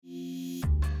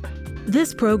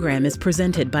This program is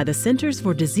presented by the Centers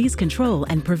for Disease Control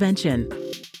and Prevention.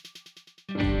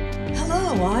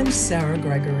 Hello, I'm Sarah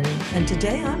Gregory, and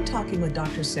today I'm talking with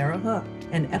Dr. Sarah Hook,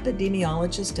 an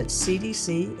epidemiologist at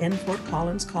CDC in Fort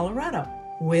Collins, Colorado.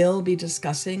 We'll be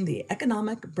discussing the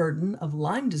economic burden of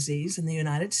Lyme disease in the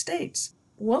United States.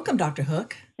 Welcome, Dr.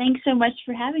 Hook. Thanks so much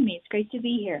for having me. It's great to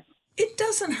be here. It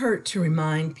doesn't hurt to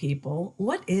remind people,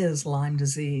 what is Lyme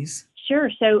disease?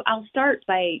 Sure. So I'll start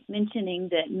by mentioning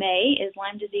that May is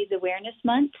Lyme Disease Awareness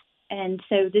Month. And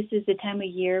so this is the time of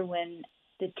year when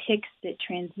the ticks that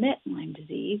transmit Lyme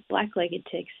disease, black-legged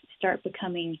ticks, start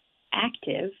becoming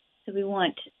active. So we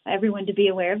want everyone to be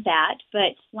aware of that.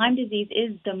 But Lyme disease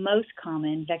is the most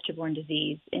common vector-borne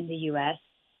disease in the U.S.,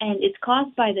 and it's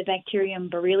caused by the bacterium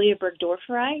Borrelia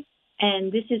burgdorferi.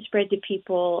 And this is spread to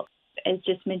people, as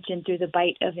just mentioned, through the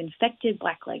bite of infected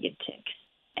black-legged ticks.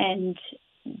 And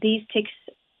these ticks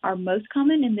are most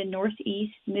common in the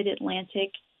Northeast,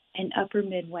 Mid-Atlantic, and Upper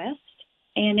Midwest.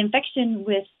 And infection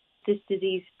with this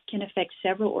disease can affect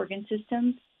several organ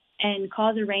systems and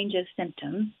cause a range of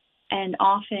symptoms. And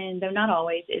often, though not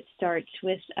always, it starts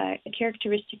with a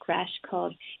characteristic rash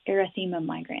called erythema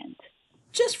migrans.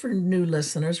 Just for new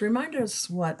listeners, remind us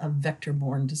what a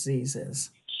vector-borne disease is.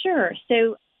 Sure.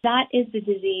 So that is the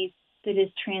disease that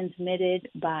is transmitted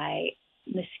by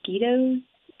mosquitoes,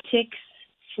 ticks,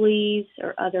 fleas,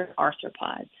 or other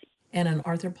arthropods. And an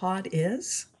arthropod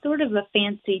is? Sort of a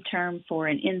fancy term for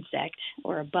an insect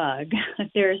or a bug.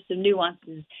 There are some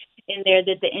nuances in there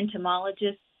that the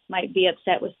entomologist might be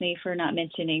upset with me for not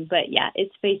mentioning, but yeah,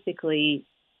 it's basically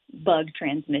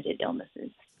bug-transmitted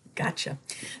illnesses. Gotcha.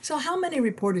 So how many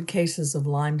reported cases of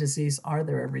Lyme disease are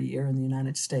there every year in the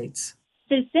United States?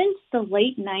 So since the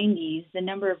late 90s, the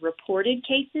number of reported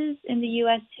cases in the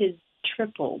U.S. has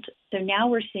tripled. So now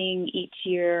we're seeing each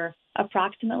year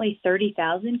approximately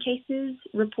 30,000 cases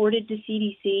reported to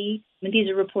CDC. And these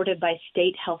are reported by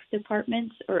state health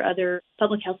departments or other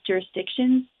public health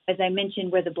jurisdictions, as I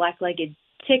mentioned, where the black-legged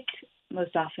tick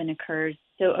most often occurs.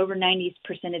 So over 90%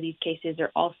 of these cases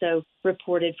are also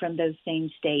reported from those same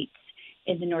states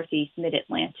in the Northeast,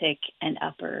 Mid-Atlantic, and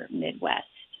Upper Midwest.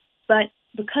 But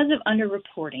because of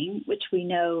underreporting, which we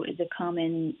know is a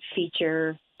common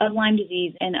feature of Lyme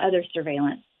disease and other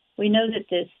surveillance, we know that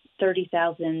this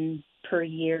 30,000 per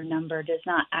year number does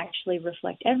not actually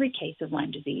reflect every case of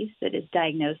Lyme disease that is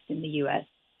diagnosed in the U.S.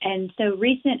 And so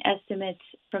recent estimates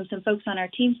from some folks on our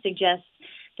team suggest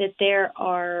that there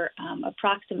are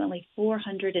approximately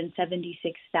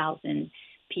 476,000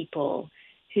 people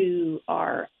who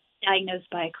are diagnosed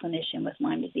by a clinician with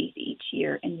Lyme disease each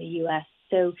year in the U.S.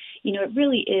 So, it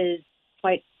really is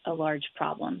quite a large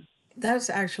problem. That's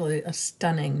actually a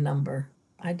stunning number.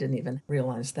 I didn't even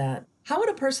realize that. How would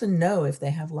a person know if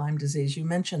they have Lyme disease? You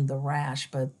mentioned the rash,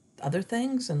 but other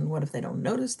things? And what if they don't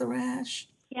notice the rash?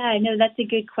 Yeah, I know that's a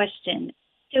good question.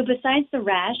 So besides the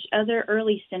rash, other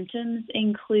early symptoms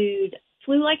include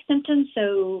flu-like symptoms,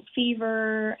 so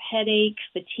fever, headache,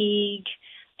 fatigue.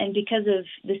 And because of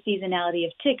the seasonality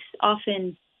of ticks,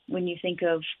 often when you think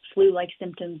of flu-like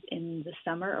symptoms in the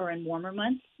summer or in warmer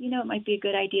months, it might be a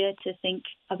good idea to think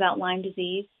about Lyme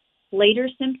disease. Later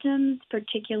symptoms,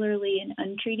 particularly in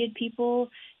untreated people,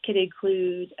 could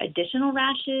include additional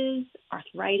rashes,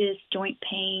 arthritis, joint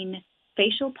pain,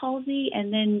 facial palsy,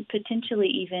 and then potentially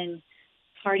even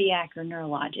cardiac or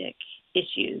neurologic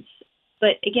issues.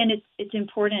 But again, it's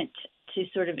important to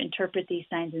sort of interpret these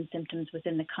signs and symptoms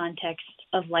within the context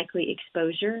of likely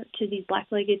exposure to these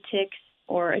black-legged ticks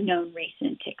or a known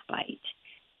recent tick bite.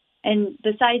 And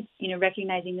besides,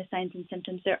 recognizing the signs and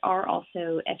symptoms, there are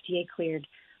also FDA-cleared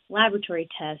laboratory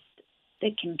tests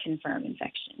that can confirm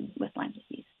infection with Lyme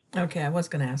disease. Okay, I was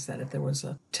going to ask that if there was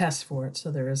a test for it,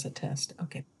 so there is a test.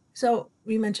 Okay. So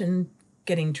we mentioned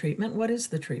getting treatment. What is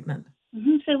the treatment?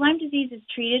 So Lyme disease is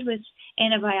treated with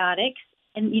antibiotics,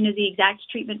 and, the exact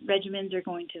treatment regimens are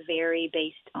going to vary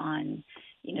based on,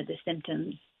 the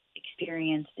symptoms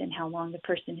experienced and how long the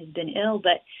person has been ill.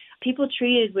 But people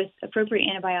treated with appropriate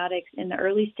antibiotics in the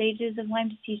early stages of Lyme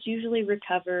disease usually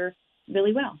recover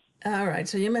really well. All right.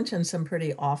 So you mentioned some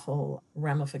pretty awful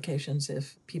ramifications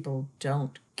if people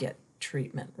don't get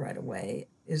treatment right away.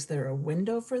 Is there a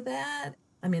window for that?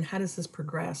 I mean, how does this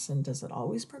progress, and does it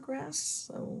always progress?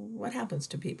 So what happens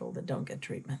to people that don't get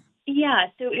treatment? Yeah,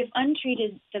 so if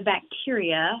untreated, the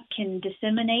bacteria can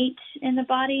disseminate in the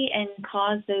body and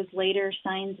cause those later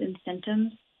signs and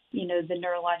symptoms. The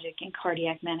neurologic and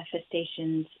cardiac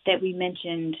manifestations that we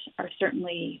mentioned are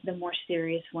certainly the more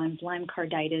serious ones. Lyme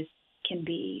carditis can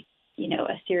be,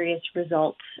 a serious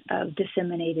result of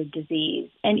disseminated disease.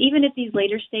 And even at these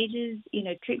later stages,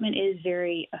 treatment is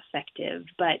very effective,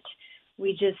 but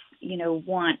We just,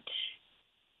 want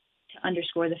to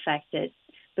underscore the fact that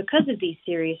because of these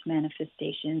serious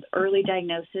manifestations, early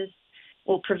diagnosis,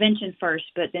 prevention first,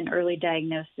 but then early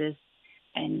diagnosis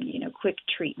and, quick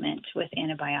treatment with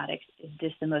antibiotics is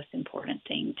just the most important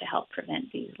thing to help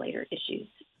prevent these later issues.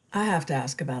 I have to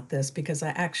ask about this because I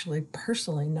actually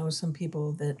personally know some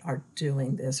people that are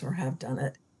doing this or have done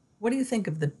it. What do you think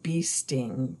of the bee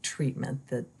sting treatment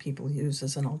that people use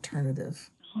as an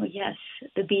alternative? Oh, yes,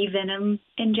 the bee venom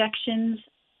injections.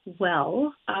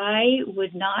 Well, I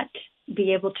would not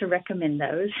be able to recommend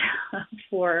those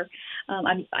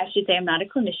I should say I'm not a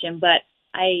clinician, but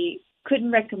I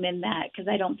couldn't recommend that because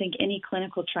I don't think any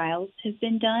clinical trials have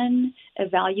been done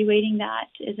evaluating that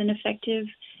as an effective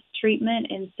treatment.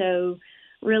 And so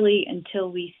really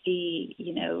until we see,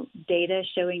 data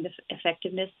showing the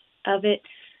effectiveness of it,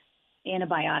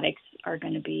 antibiotics are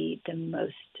going to be the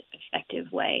most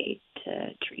effective way to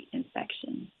treat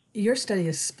infection. Your study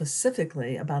is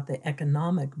specifically about the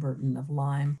economic burden of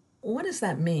Lyme. What does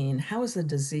that mean? How is the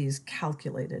disease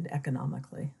calculated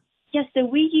economically? Yes, so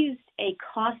we used a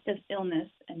cost of illness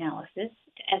analysis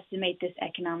to estimate this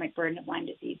economic burden of Lyme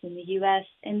disease in the U.S.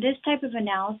 And this type of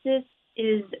analysis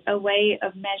is a way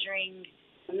of measuring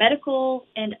medical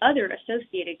and other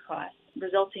associated costs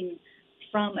resulting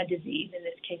from a disease, in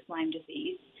this case Lyme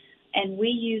disease. And we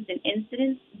used an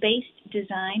incidence-based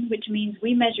design, which means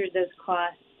we measure those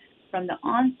costs from the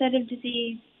onset of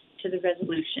disease to the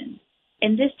resolution.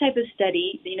 In this type of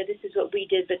study, this is what we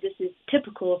did, but this is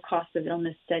typical of cost of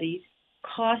illness studies.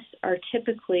 Costs are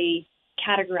typically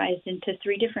categorized into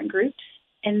 3 different groups,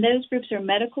 and those groups are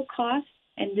medical costs,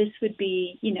 and this would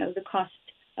be, the cost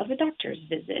of a doctor's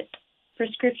visit,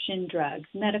 prescription drugs,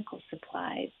 medical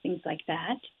supplies, things like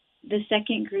that. The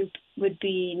second group would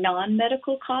be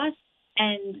non-medical costs,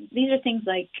 and these are things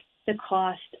like the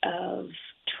cost of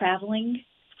traveling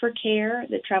for care,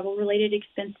 the travel-related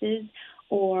expenses,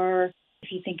 or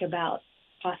if you think about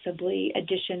possibly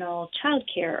additional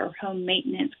childcare or home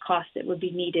maintenance costs that would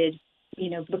be needed,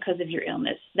 because of your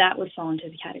illness, that would fall into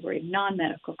the category of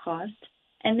non-medical costs.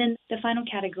 And then the final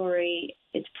category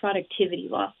is productivity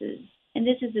losses. And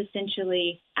this is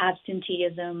essentially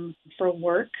absenteeism for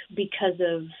work because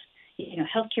of,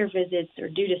 healthcare visits or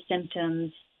due to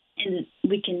symptoms. And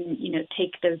we can,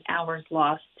 take those hours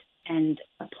lost and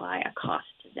apply a cost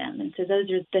to them. And so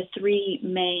those are the 3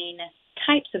 main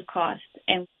types of costs,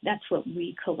 and that's what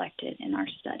we collected in our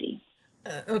study.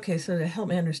 Okay, so to help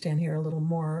me understand here a little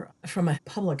more, from a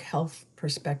public health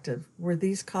perspective, were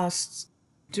these costs,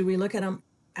 do we look at them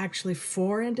actually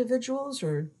for individuals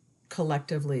or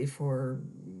collectively for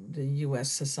the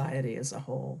U.S. society as a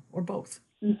whole, or both?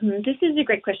 This is a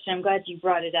great question. I'm glad you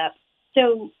brought it up.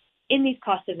 So in these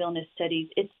cost of illness studies,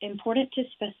 it's important to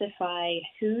specify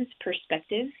whose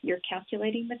perspective you're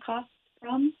calculating the costs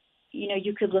from.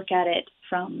 You could look at it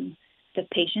from the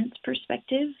patient's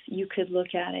perspective. You could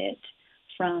look at it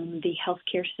from the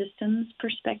healthcare system's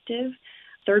perspective.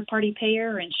 Third-party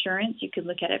payer or insurance, you could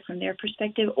look at it from their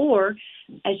perspective. Or,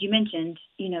 as you mentioned,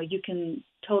 you can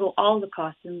total all the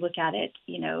costs and look at it,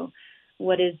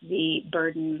 what is the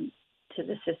burden to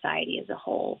the society as a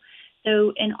whole.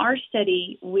 So in our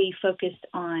study, we focused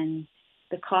on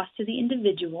the cost to the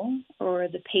individual or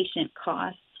the patient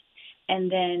costs,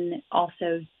 and then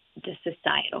also the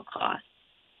societal costs.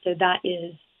 So that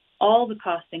is all the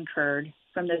costs incurred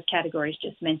from those categories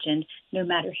just mentioned, no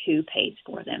matter who pays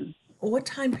for them. What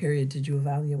time period did you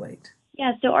evaluate?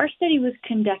 Yeah, so our study was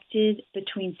conducted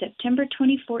between September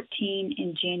 2014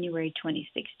 and January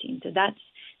 2016. So that's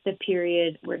the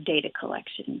period where data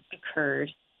collection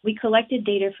occurred. We collected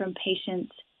data from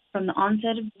patients from the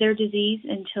onset of their disease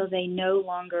until they no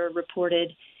longer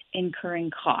reported incurring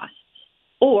costs,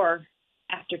 or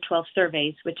after 12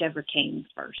 surveys, whichever came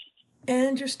first.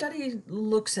 And your study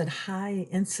looks at high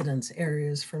incidence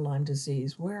areas for Lyme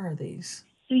disease. Where are these?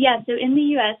 So in the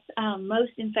U.S.,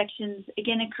 most infections,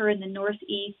 again, occur in the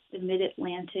Northeast, the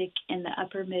Mid-Atlantic, and the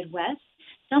Upper Midwest.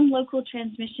 Some local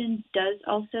transmission does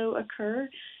also occur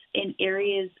in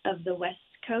areas of the West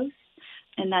Coast,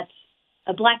 and that's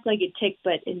a black-legged tick,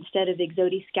 but instead of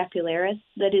Ixodes scapularis,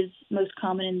 that is most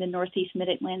common in the Northeast,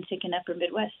 Mid-Atlantic, and Upper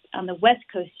Midwest. On the West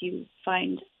Coast, you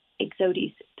find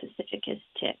Ixodes pacificus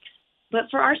ticks. But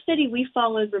for our study, we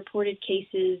followed reported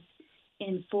cases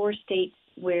in 4 states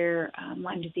where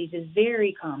Lyme disease is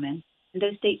very common. And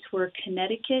those states were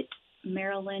Connecticut,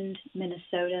 Maryland,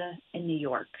 Minnesota, and New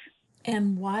York.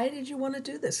 And why did you want to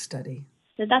do this study?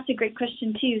 So that's a great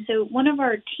question, too. So one of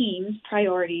our team's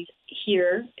priorities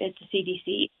here at the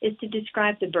CDC is to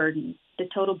describe the burden, the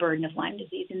total burden of Lyme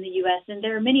disease in the U.S. And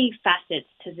there are many facets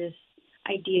to this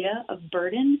idea of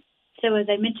burden. So as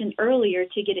I mentioned earlier,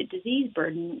 to get at disease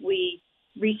burden, we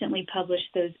recently published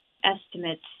those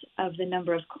estimates of the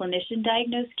number of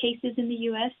clinician-diagnosed cases in the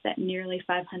U.S., that nearly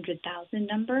 500,000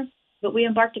 number. But we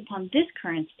embarked upon this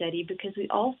current study because we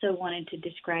also wanted to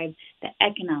describe the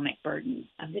economic burden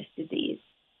of this disease.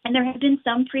 And there have been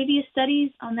some previous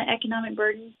studies on the economic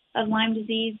burden of Lyme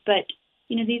disease, but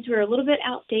these were a little bit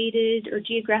outdated or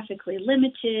geographically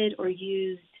limited or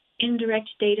used indirect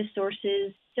data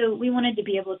sources. So we wanted to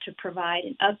be able to provide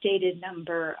an updated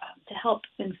number to help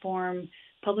inform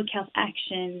public health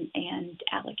action and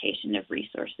allocation of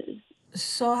resources.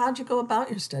 So how'd you go about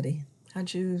your study?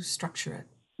 How'd you structure it?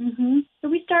 So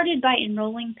we started by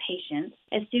enrolling patients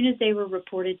as soon as they were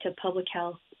reported to public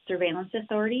health surveillance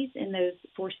authorities in those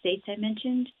 4 states I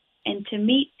mentioned. And to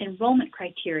meet enrollment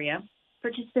criteria,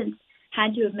 participants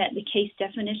had to have met the case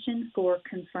definition for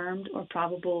confirmed or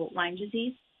probable Lyme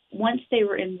disease. Once they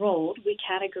were enrolled, we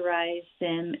categorized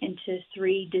them into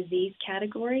 3 disease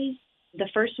categories. The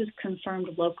first was confirmed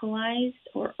localized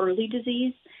or early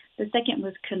disease. The second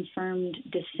was confirmed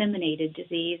disseminated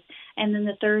disease. And then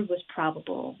the third was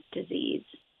probable disease.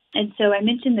 And so I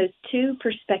mentioned those 2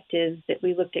 perspectives that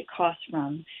we looked at costs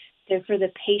from. So for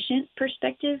the patient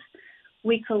perspective,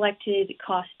 we collected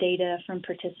cost data from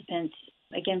participants,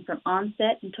 again, from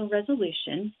onset until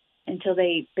resolution, until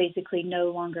they basically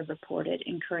no longer reported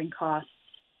incurring costs.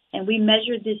 And we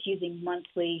measured this using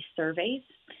monthly surveys.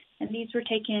 And these were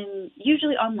taken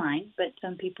usually online, but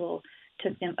some people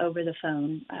took them over the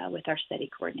phone with our study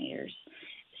coordinators.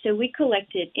 So we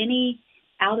collected any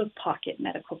out-of-pocket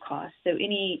medical costs, so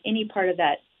any part of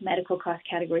that medical cost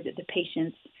category that the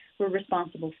patients were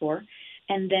responsible for.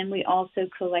 And then we also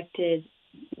collected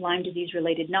Lyme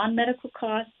disease-related non-medical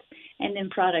costs and then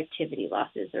productivity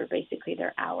losses, or basically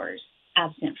their hours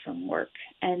absent from work.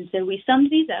 And so we summed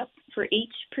these up for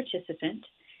each participant.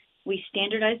 We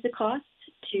standardized the costs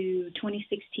to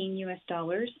 2016 US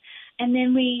dollars, and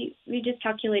then we just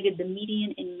calculated the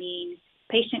median and mean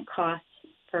patient costs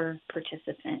per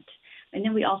participant. And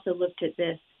then we also looked at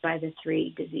this by the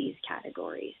 3 disease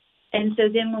categories. And so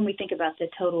then when we think about the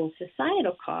total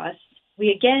societal costs, we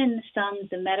again summed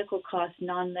the medical costs,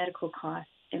 non-medical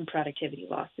costs, and productivity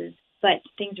losses. But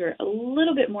things are a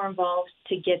little bit more involved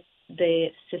to get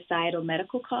the societal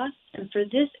medical costs. And for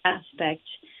this aspect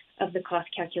of the cost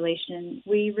calculation,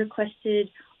 we requested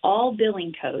all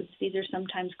billing codes. These are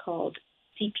sometimes called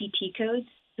CPT codes.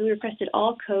 So we requested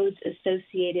all codes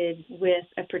associated with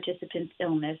a participant's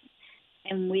illness,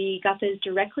 and we got those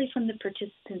directly from the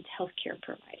participant's healthcare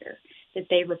provider that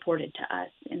they reported to us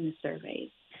in the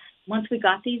surveys. Once we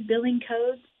got these billing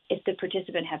codes, if the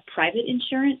participant had private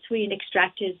insurance, we had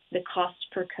extracted the cost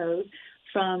per code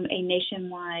from a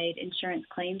nationwide insurance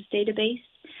claims database.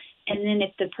 And then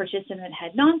if the participant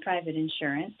had non-private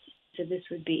insurance, so this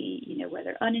would be,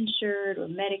 whether uninsured or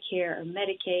Medicare or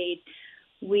Medicaid,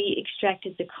 we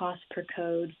extracted the cost per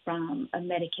code from a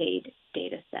Medicaid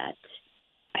data set.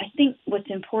 I think what's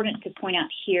important to point out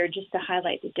here, just to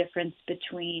highlight the difference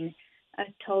between a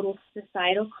total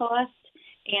societal cost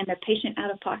and a patient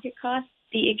out-of-pocket cost,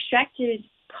 the extracted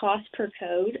cost per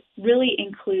code really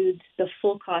includes the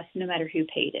full cost no matter who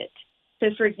paid it.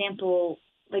 So, for example,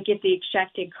 like if the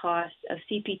extracted cost of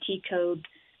CPT code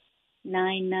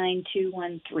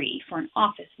 99213 for an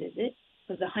office visit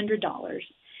was $100,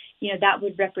 that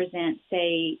would represent,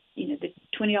 say, the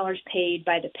 $20 paid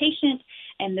by the patient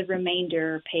and the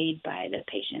remainder paid by the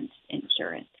patient's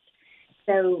insurance.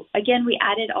 So again, we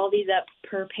added all these up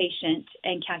per patient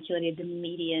and calculated the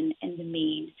median and the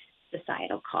mean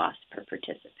societal cost per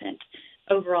participant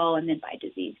overall and then by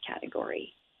disease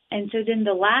category. And so then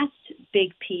the last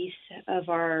big piece of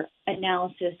our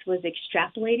analysis was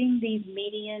extrapolating these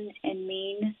median and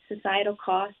mean societal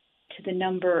costs to the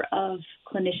number of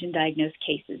clinician-diagnosed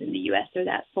cases in the U.S., so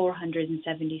that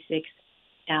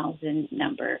 476,000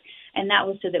 number. And that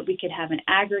was so that we could have an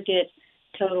aggregate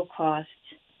total cost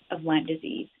of Lyme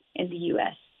disease in the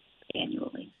U.S.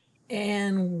 annually.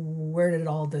 And where did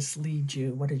all this lead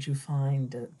you? What did you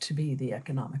find to be the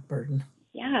economic burden?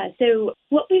 Yeah, so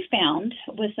what we found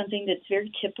was something that's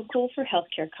very typical for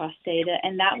healthcare cost data,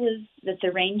 and that was that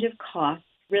the range of costs,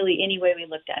 really any way we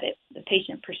looked at it, the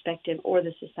patient perspective or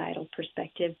the societal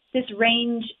perspective, this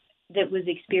range that was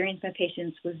experienced by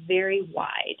patients was very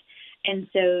wide. And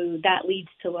so that leads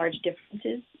to large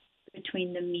differences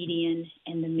between the median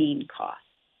and the mean cost.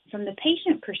 From the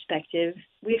patient perspective,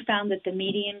 we found that the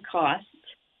median cost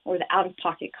or the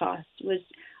out-of-pocket cost was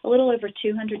a little over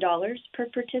 $200 per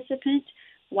participant,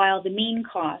 while the mean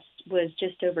cost was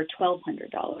just over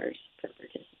 $1,200 per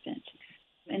participant.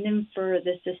 And then for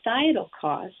the societal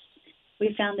costs,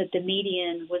 we found that the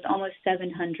median was almost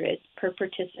 $700 per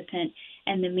participant,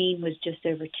 and the mean was just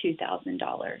over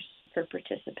 $2,000 per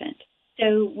participant.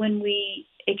 So when we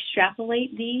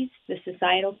extrapolate these, the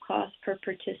societal cost per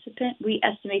participant, we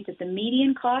estimate that the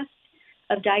median cost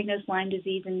of diagnosed Lyme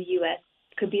disease in the U.S.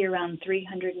 could be around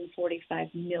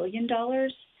 $345 million,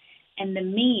 and the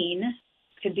mean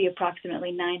could be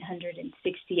approximately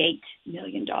 $968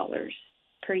 million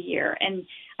per year. And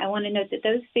I want to note that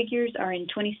those figures are in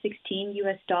 2016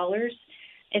 U.S. dollars,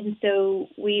 and so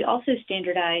we also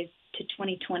standardized to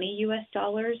 2020 U.S.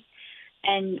 dollars.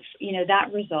 And,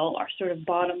 that result, our sort of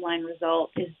bottom line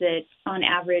result, is that on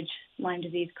average, Lyme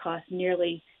disease costs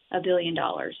nearly $1 billion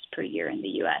per year in the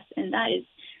U.S. And that is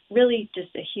really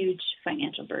just a huge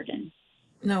financial burden.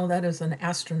 No, that is an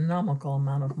astronomical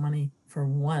amount of money for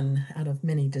one out of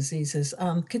many diseases.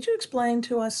 Could you explain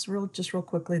to us real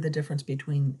quickly the difference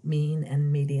between mean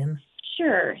and median?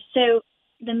 Sure. So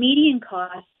the median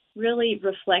costs really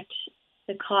reflect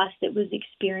the cost that was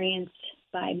experienced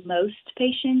by most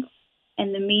patients,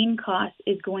 and the mean cost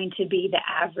is going to be the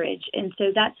average. And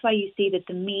so that's why you see that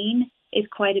the mean is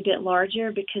quite a bit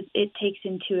larger, because it takes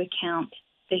into account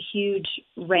the huge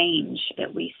range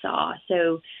that we saw.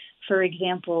 So, for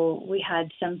example, we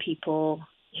had some people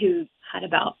who had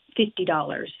about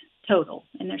 $50 total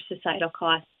in their societal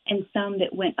cost, and some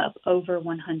that went up over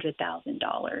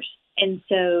 $100,000. And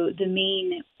so the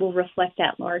mean will reflect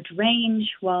that large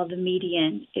range, while the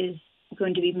median is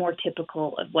going to be more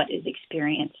typical of what is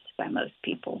experienced by most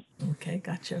people. Okay,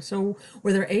 gotcha. So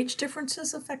were there age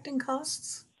differences affecting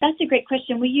costs? That's a great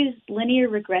question. We use linear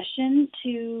regression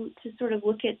to sort of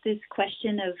look at this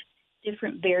question of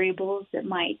different variables that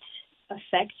might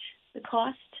affect the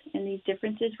cost and these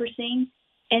differences we're seeing.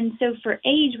 And so for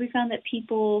age, we found that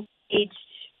people aged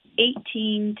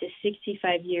 18 to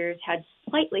 65 years had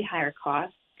slightly higher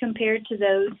costs compared to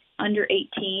those under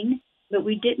 18, but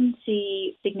we didn't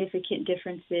see significant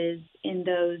differences in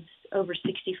those over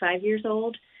 65 years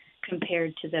old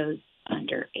compared to those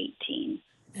under 18.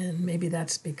 And maybe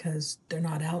that's because they're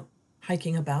not out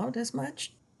hiking about as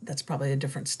much? That's probably a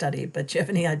different study, but do you have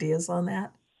any ideas on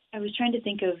that? I was trying to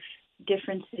think of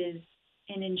differences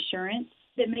in insurance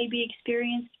that may be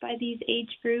experienced by these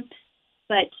age groups,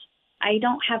 but I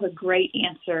don't have a great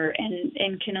answer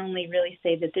and can only really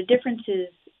say that the differences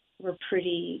were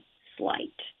pretty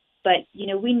slight. But,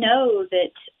 we know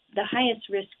that the highest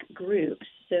risk groups,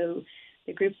 so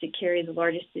the groups that carry the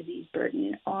largest disease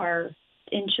burden, are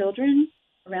in children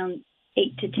around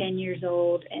 8 to 10 years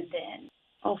old, and then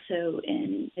also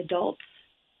in adults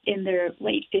in their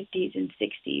late 50s and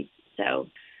 60s. So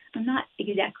I'm not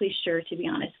exactly sure, to be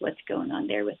honest, what's going on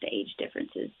there with the age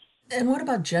differences. And what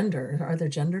about gender? Are there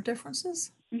gender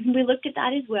differences? We looked at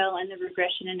that as well in the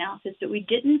regression analysis, but we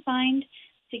didn't find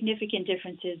significant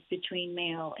differences between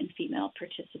male and female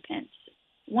participants.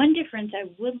 One difference I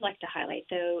would like to highlight,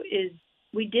 though, is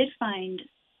we did find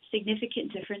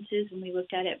significant differences when we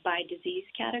looked at it by disease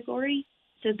category.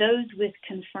 So those with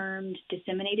confirmed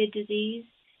disseminated disease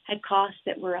had costs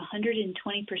that were 120%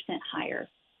 higher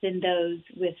than those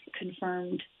with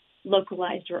confirmed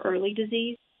localized or early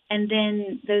disease. And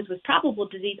then those with probable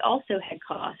disease also had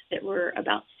costs that were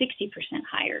about 60%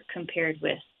 higher compared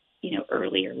with,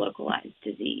 early or localized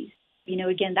disease.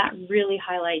 Again, that really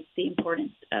highlights the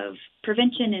importance of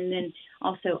prevention and then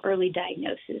also early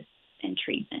diagnosis and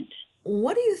treatment.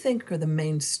 What do you think are the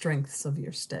main strengths of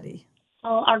your study?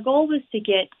 Well, our goal was to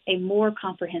get a more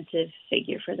comprehensive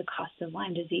figure for the cost of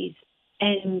Lyme disease.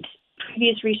 And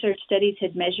previous research studies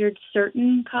had measured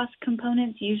certain cost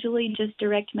components, usually just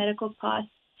direct medical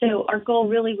costs. So our goal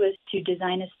really was to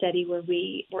design a study where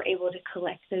we were able to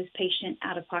collect those patient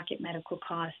out-of-pocket medical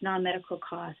costs, non-medical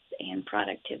costs, and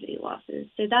productivity losses.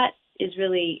 So that is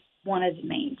really one of the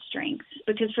main strengths,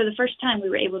 because for the first time we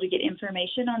were able to get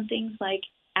information on things like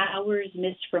hours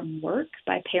missed from work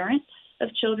by parents of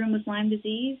children with Lyme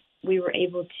disease. We were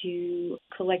able to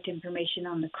collect information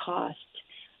on the cost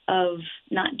of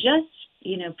not just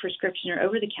prescription or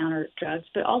over-the-counter drugs,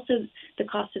 but also the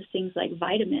cost of things like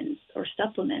vitamins or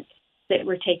supplements that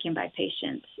were taken by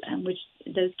patients, which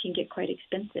those can get quite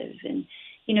expensive. And,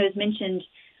 as mentioned,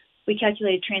 we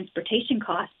calculated transportation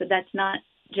costs, but that's not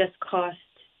just cost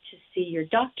to see your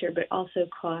doctor, but also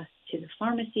cost to the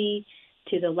pharmacy,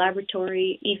 to the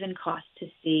laboratory, even cost to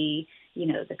see,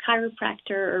 the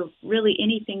chiropractor, or really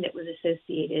anything that was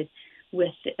associated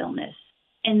with the illness.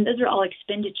 And those are all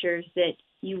expenditures that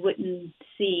you wouldn't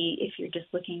see if you're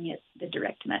just looking at the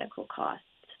direct medical costs.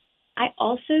 I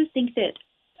also think that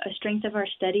a strength of our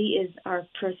study is our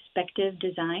prospective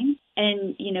design.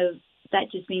 And, that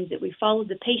just means that we followed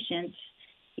the patients,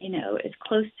 as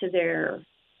close to their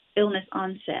illness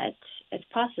onset as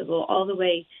possible all the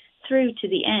way through to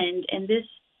the end. And this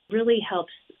really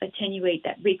helps attenuate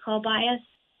that recall bias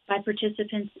by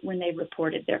participants when they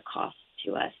reported their costs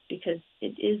to us, because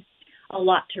it is a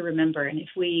lot to remember. And if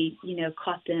we,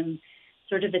 caught them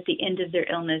sort of at the end of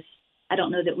their illness, I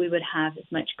don't know that we would have as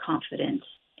much confidence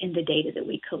in the data that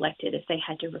we collected if they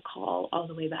had to recall all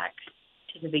the way back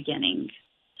to the beginning.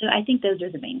 So I think those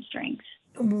are the main strengths.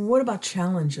 What about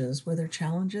challenges? Were there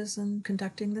challenges in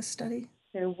conducting this study?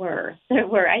 There were.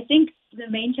 I think the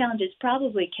main challenges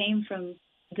probably came from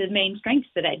the main strengths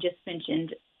that I just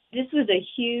mentioned. This was a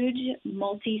huge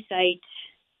multi-site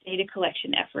data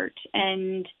collection effort,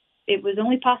 and it was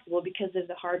only possible because of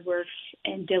the hard work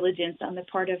and diligence on the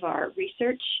part of our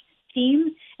research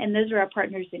team. And those are our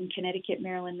partners in Connecticut,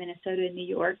 Maryland, Minnesota, and New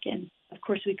York. And of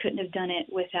course, we couldn't have done it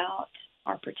without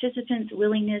our participants'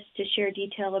 willingness to share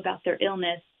detail about their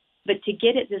illness. But to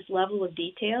get at this level of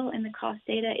detail in the cost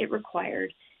data, it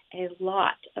required a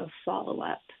lot of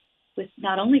follow-up with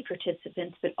not only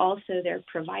participants, but also their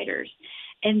providers.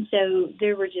 And so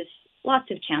there were just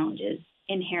lots of challenges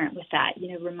inherent with that,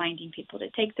 reminding people to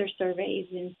take their surveys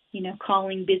and,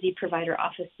 calling busy provider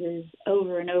offices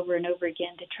over and over and over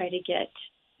again to try to get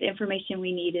the information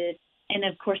we needed. And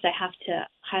of course, I have to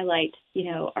highlight,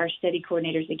 our study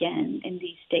coordinators again in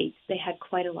these states. They had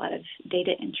quite a lot of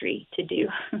data entry to do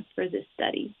for this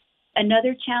study.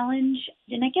 Another challenge,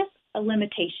 and I guess a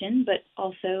limitation, but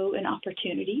also an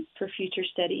opportunity for future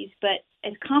studies. But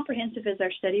as comprehensive as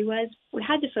our study was, we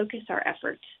had to focus our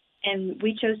efforts. And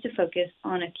we chose to focus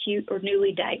on acute or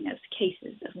newly diagnosed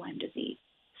cases of Lyme disease.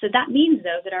 So that means,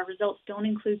 though, that our results don't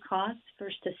include costs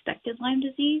for suspected Lyme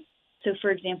disease. So,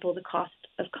 for example, the cost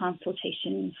of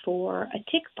consultation for a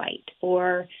tick bite,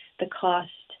 or the cost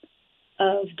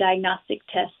of diagnostic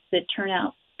tests that turn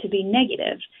out to be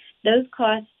negative. Those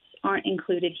costs aren't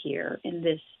included here in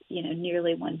this,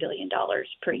 nearly $1 billion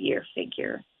per year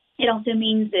figure. It also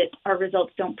means that our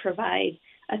results don't provide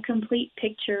a complete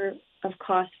picture of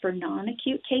costs for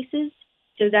non-acute cases.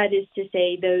 So that is to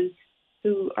say those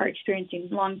who are experiencing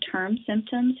long-term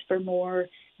symptoms for more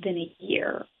than a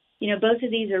year. Both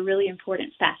of these are really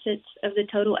important facets of the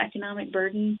total economic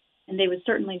burden, and they would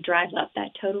certainly drive up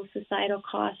that total societal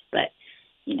cost. But,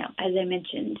 as I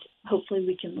mentioned, hopefully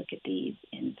we can look at these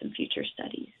in some future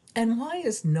studies. And why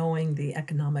is knowing the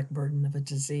economic burden of a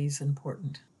disease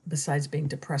important, besides being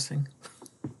depressing?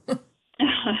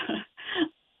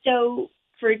 So,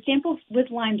 for example, with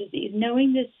Lyme disease,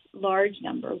 knowing this large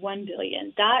number, 1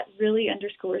 billion, that really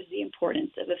underscores the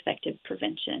importance of effective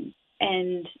prevention.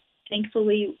 And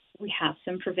thankfully, we have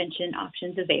some prevention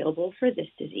options available for this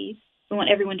disease. We want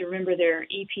everyone to remember their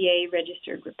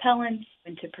EPA-registered repellents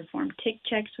and to perform tick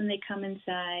checks when they come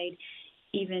inside,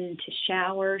 even to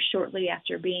shower shortly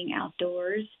after being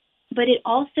outdoors. But it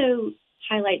also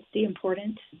highlights the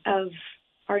importance of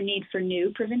our need for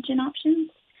new prevention options.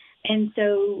 And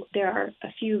so there are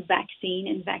a few vaccine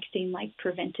and vaccine-like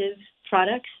preventive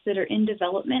products that are in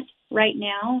development right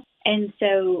now. And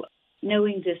so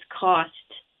knowing this cost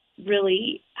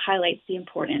really highlights the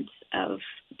importance of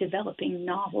developing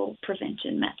novel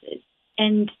prevention methods.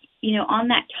 And, on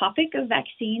that topic of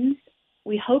vaccines,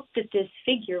 we hope that this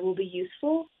figure will be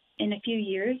useful in a few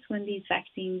years when these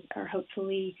vaccines are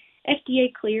hopefully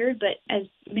FDA cleared. But as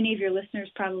many of your listeners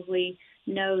probably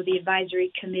know, the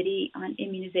Advisory Committee on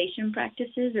Immunization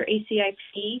Practices, or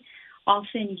ACIP,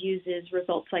 often uses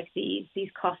results like these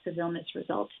cost of illness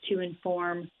results, to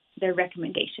inform their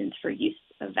recommendations for use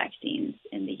of vaccines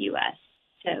in the U.S.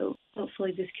 So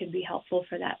hopefully this could be helpful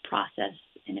for that process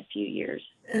in a few years.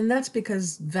 And that's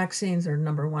because vaccines are,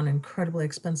 number one, incredibly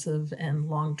expensive and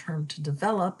long-term to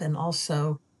develop. And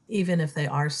also, even if they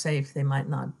are safe, they might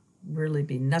not really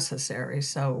be necessary.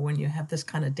 So when you have this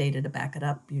kind of data to back it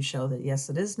up, you show that, yes,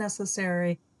 it is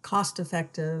necessary,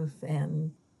 cost-effective,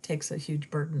 and takes a huge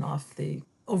burden off the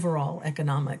overall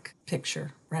economic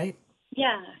picture, right?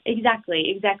 Yeah,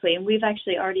 exactly. And we've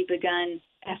actually already begun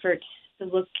efforts to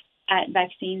look at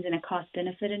vaccines in a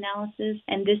cost-benefit analysis.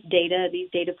 And this data, these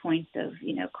data points of,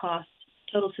 cost,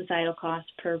 total societal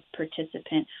cost per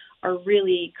participant, are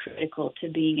really critical to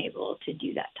being able to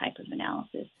do that type of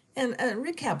analysis. And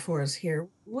recap for us here.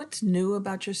 What's new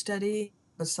about your study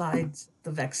besides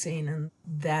the vaccine and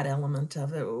that element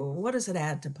of it? What does it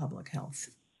add to public health?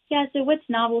 Yeah, so what's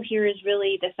novel here is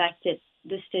really the fact that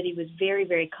the study was very,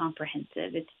 very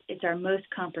comprehensive. It's our most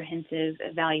comprehensive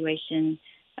evaluation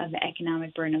of the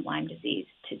economic burden of Lyme disease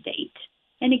to date.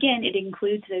 And again, it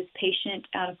includes those patient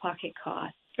out-of-pocket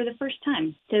costs for the first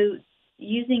time. So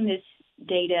using this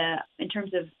data in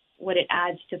terms of what it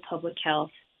adds to public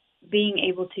health, being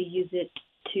able to use it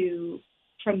to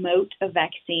promote a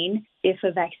vaccine if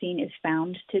a vaccine is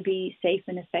found to be safe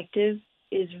and effective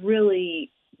is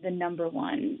really the number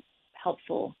one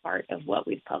helpful part of what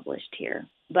we've published here.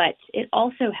 But it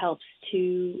also helps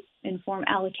to inform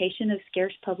allocation of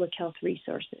scarce public health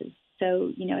resources.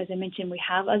 So, as I mentioned, we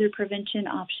have other prevention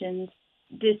options.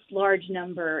 This large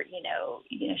number,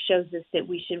 shows us that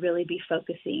we should really be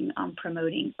focusing on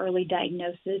promoting early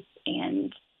diagnosis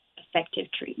and effective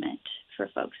treatment for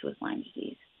folks with Lyme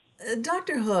disease.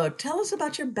 Dr. Hook, tell us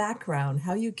about your background,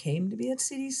 how you came to be at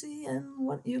CDC, and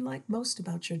what you like most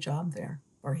about your job there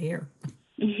or here.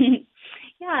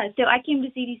 Yeah, so I came to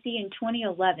CDC in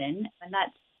 2011, and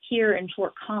that's here in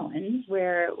Fort Collins,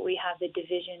 where we have the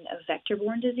Division of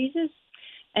Vector-Borne Diseases.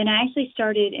 And I actually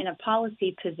started in a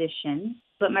policy position,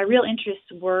 but my real interests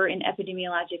were in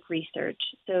epidemiologic research.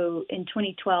 So in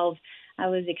 2012, I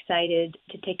was excited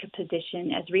to take a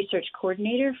position as research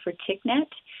coordinator for TICNET.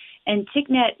 And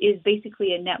TICNET is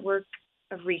basically a network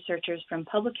of researchers from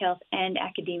public health and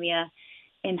academia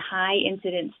in high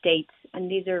incidence states. And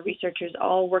these are researchers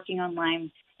all working on Lyme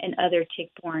and other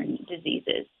tick-borne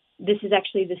diseases. This is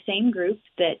actually the same group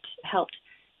that helped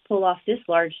pull off this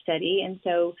large study. And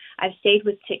so I've stayed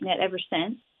with TICNET ever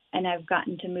since, and I've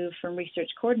gotten to move from research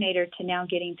coordinator to now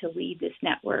getting to lead this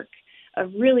network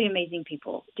of really amazing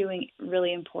people doing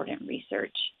really important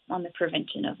research on the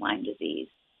prevention of Lyme disease.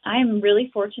 I am really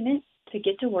fortunate to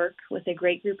get to work with a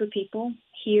great group of people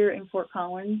here in Fort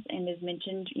Collins and, as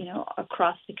mentioned,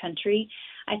 across the country.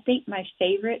 I think my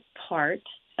favorite part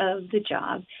of the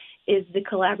job is the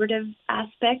collaborative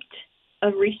aspect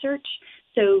of research.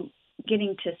 So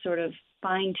getting to sort of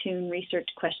fine-tune research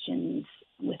questions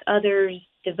with others,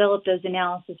 develop those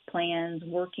analysis plans,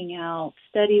 working out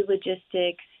study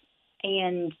logistics,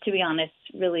 and to be honest,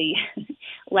 really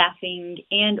laughing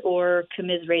and or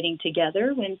commiserating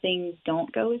together when things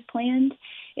don't go as planned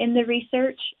in the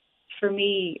research. For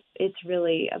me, it's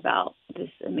really about this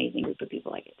amazing group of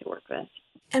people I get to work with.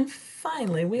 And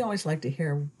finally, we always like to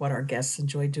hear what our guests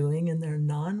enjoy doing in their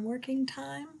non-working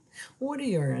time. What are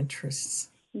your interests?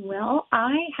 Well,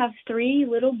 I have 3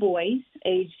 little boys,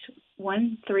 aged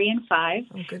 1, 3, and 5.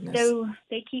 Oh, goodness. So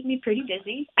they keep me pretty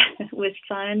busy with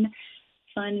fun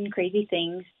and crazy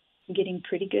things. I'm getting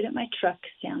pretty good at my truck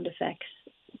sound effects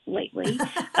lately.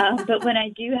 But when I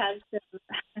do have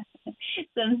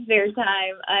some spare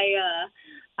time,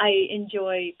 I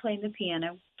enjoy playing the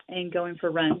piano and going for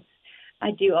runs.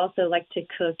 I do also like to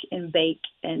cook and bake,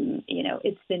 and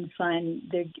it's been fun.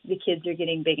 The kids are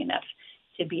getting big enough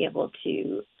to be able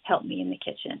to help me in the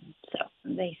kitchen, so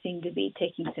they seem to be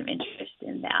taking some interest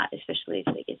in that, especially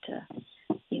if they get to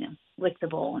lick the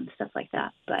bowl and stuff like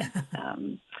that. But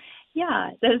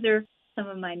yeah, those are some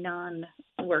of my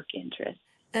non-work interests.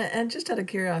 And just out of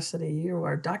curiosity, you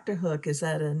are Dr. Hook. Is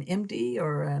that an MD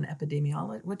or an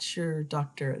epidemiologist? What's your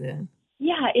doctorate in?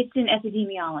 Yeah, it's in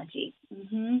epidemiology.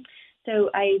 Mm-hmm.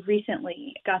 So I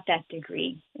recently got that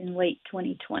degree in late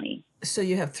 2020. So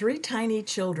you have 3 tiny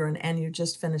children and you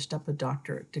just finished up a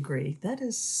doctorate degree. That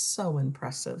is so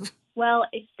impressive. Well,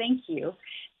 thank you.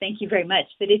 Thank you very much.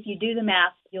 But if you do the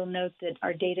math, you'll note that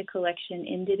our data collection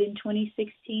ended in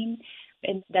 2016.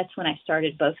 And that's when I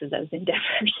started both of those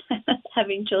endeavors,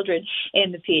 having children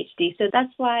and the PhD. So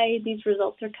that's why these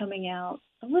results are coming out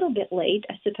a little bit late.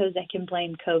 I suppose I can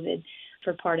blame COVID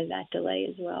for part of that delay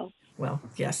as well. Well,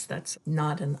 yes, that's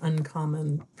not an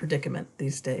uncommon predicament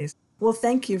these days. Well,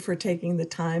 thank you for taking the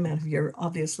time out of your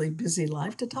obviously busy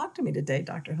life to talk to me today,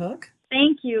 Dr. Hook.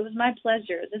 Thank you. It was my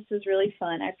pleasure. This was really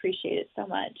fun. I appreciate it so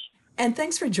much. And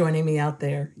thanks for joining me out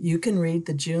there. You can read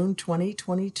the June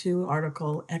 2022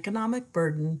 article, Economic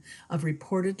Burden of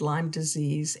Reported Lyme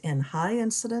Disease in High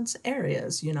Incidence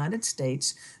Areas, United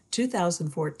States,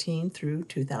 2014 through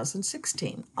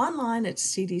 2016, online at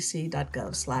cdc.gov/EID.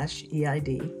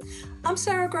 I'm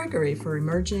Sarah Gregory for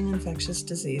Emerging Infectious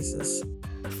Diseases.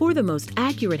 For the most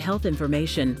accurate health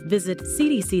information, visit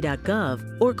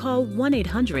cdc.gov or call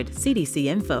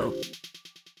 1-800-CDC-INFO.